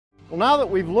Well, now that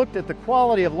we've looked at the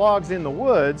quality of logs in the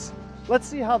woods, let's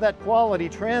see how that quality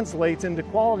translates into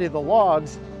quality of the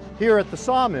logs here at the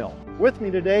sawmill. With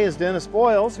me today is Dennis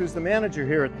Boyles, who's the manager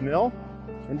here at the mill.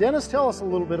 And Dennis, tell us a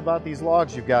little bit about these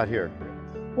logs you've got here.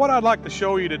 What I'd like to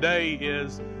show you today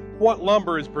is what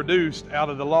lumber is produced out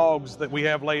of the logs that we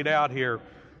have laid out here.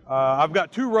 I've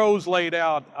got two rows laid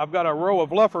out. I've got a row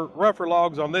of rougher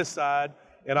logs on this side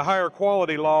and a higher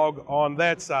quality log on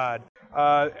that side.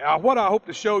 What I hope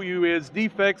to show you is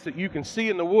defects that you can see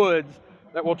in the woods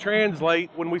that will translate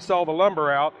when we saw the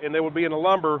lumber out, and they will be in the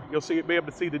lumber. You'll be able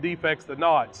to see the defects, the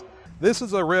knots. This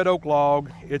is a red oak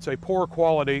log. It's a poor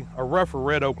quality, a rougher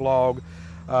red oak log.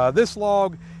 This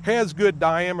log has good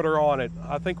diameter on it.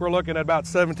 I think we're looking at about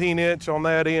 17-inch on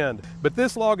that end. But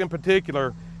this log in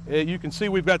particular, you can see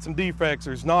we've got some defects.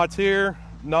 There's knots here,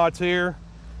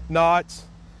 knots,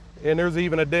 and there's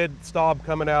even a dead stub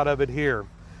coming out of it here.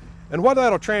 And what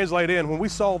that'll translate in, when we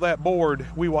saw that board,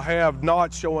 we will have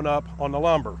knots showing up on the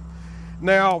lumber.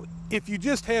 Now, if you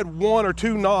just had one or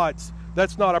two knots,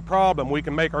 that's not a problem. We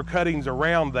can make our cuttings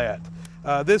around that.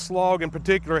 This log in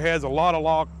particular has a lot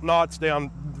of knots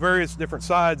down various different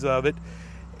sides of it,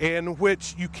 in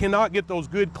which you cannot get those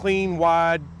good, clean,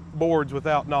 wide boards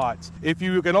without knots. If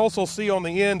you can also see on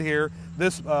the end here,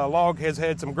 this log has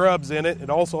had some grubs in it. It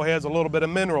also has a little bit of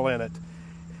mineral in it.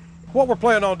 What we're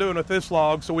planning on doing with this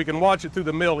log, so we can watch it through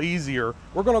the mill easier,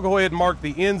 we're going to go ahead and mark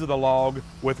the ends of the log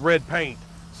with red paint.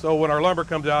 So when our lumber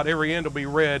comes out, every end will be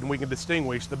red and we can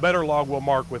distinguish. The better log will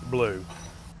mark with blue.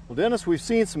 Well, Dennis, we've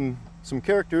seen some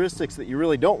characteristics that you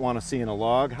really don't want to see in a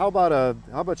log. How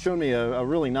about showing me a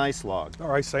really nice log? All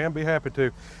right, Sam, be happy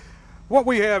to. What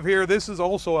we have here, this is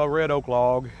also a red oak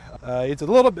log. It's a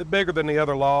little bit bigger than the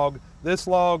other log. This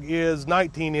log is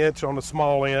 19-inch on the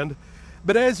small end.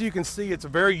 But as you can see, it's a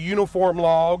very uniform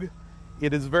log.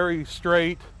 It is very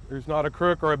straight. There's not a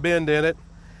crook or a bend in it.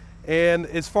 And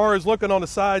as far as looking on the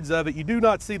sides of it, you do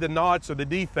not see the knots or the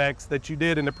defects that you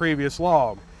did in the previous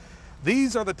log.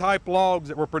 These are the type logs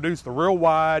that will produce the real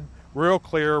wide, real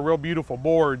clear, real beautiful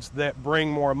boards that bring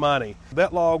more money.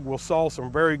 That log will saw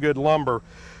some very good lumber.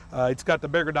 It's got the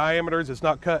bigger diameters. It's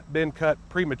not been cut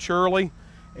prematurely.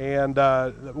 And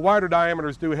the wider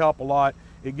diameters do help a lot.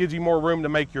 It gives you more room to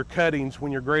make your cuttings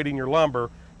when you're grading your lumber,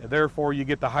 and therefore you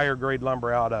get the higher grade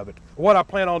lumber out of it. What I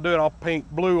plan on doing, I'll paint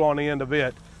blue on the end of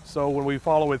it, so when we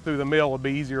follow it through the mill, it'll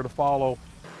be easier to follow.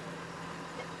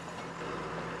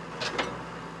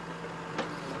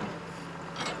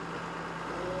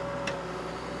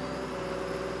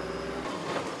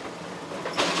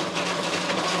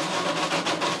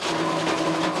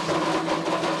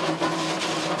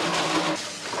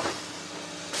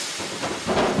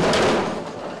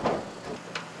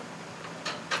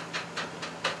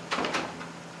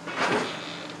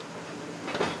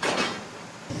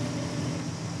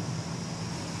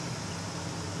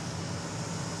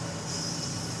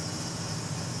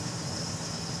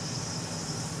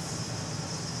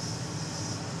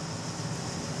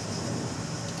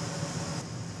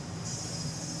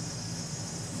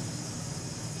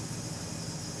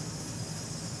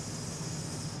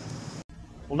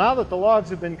 Well, now that the logs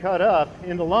have been cut up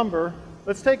into lumber,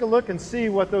 let's take a look and see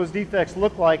what those defects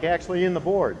look like actually in the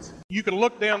boards. You can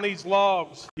look down these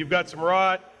logs. You've got some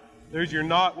rot. There's your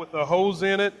knot with the hose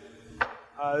in it.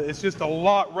 It's just a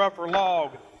lot rougher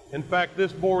log. In fact,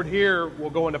 this board here will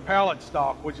go into pallet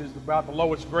stock, which is about the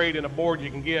lowest grade in a board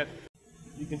you can get.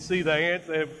 You can see the ants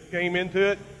that have came into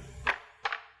it.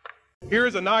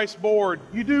 Here's a nice board.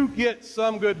 You do get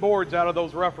some good boards out of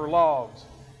those rougher logs.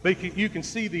 But you can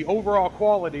see the overall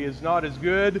quality is not as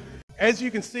good. As you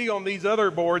can see on these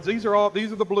other boards, these are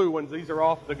the blue ones. These are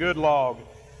off the good log.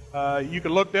 You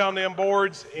can look down them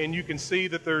boards and you can see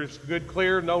that there's good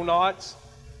clear, no knots.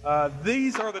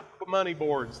 These are the money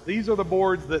boards. These are the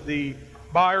boards that the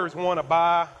buyers want to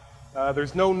buy.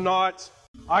 There's no knots.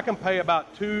 I can pay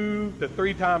about 2 to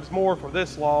 3 times more for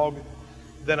this log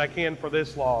than I can for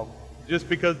this log, just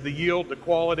because the yield, the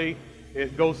quality,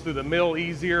 it goes through the mill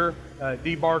easier,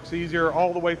 debarks easier,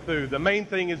 all the way through. The main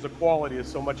thing is the quality is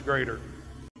so much greater.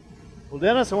 Well,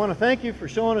 Dennis, I want to thank you for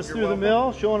showing us through the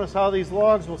mill, showing us how these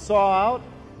logs will saw out.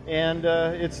 And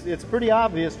it's pretty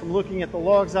obvious from looking at the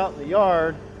logs out in the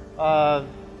yard,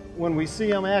 when we see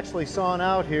them actually sawn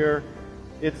out here,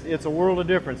 it's a world of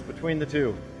difference between the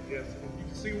two. Yes, you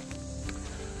can see.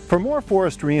 For more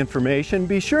forestry information,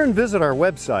 be sure and visit our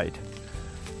website.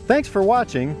 Thanks for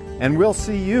watching, and we'll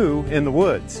see you in the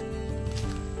woods.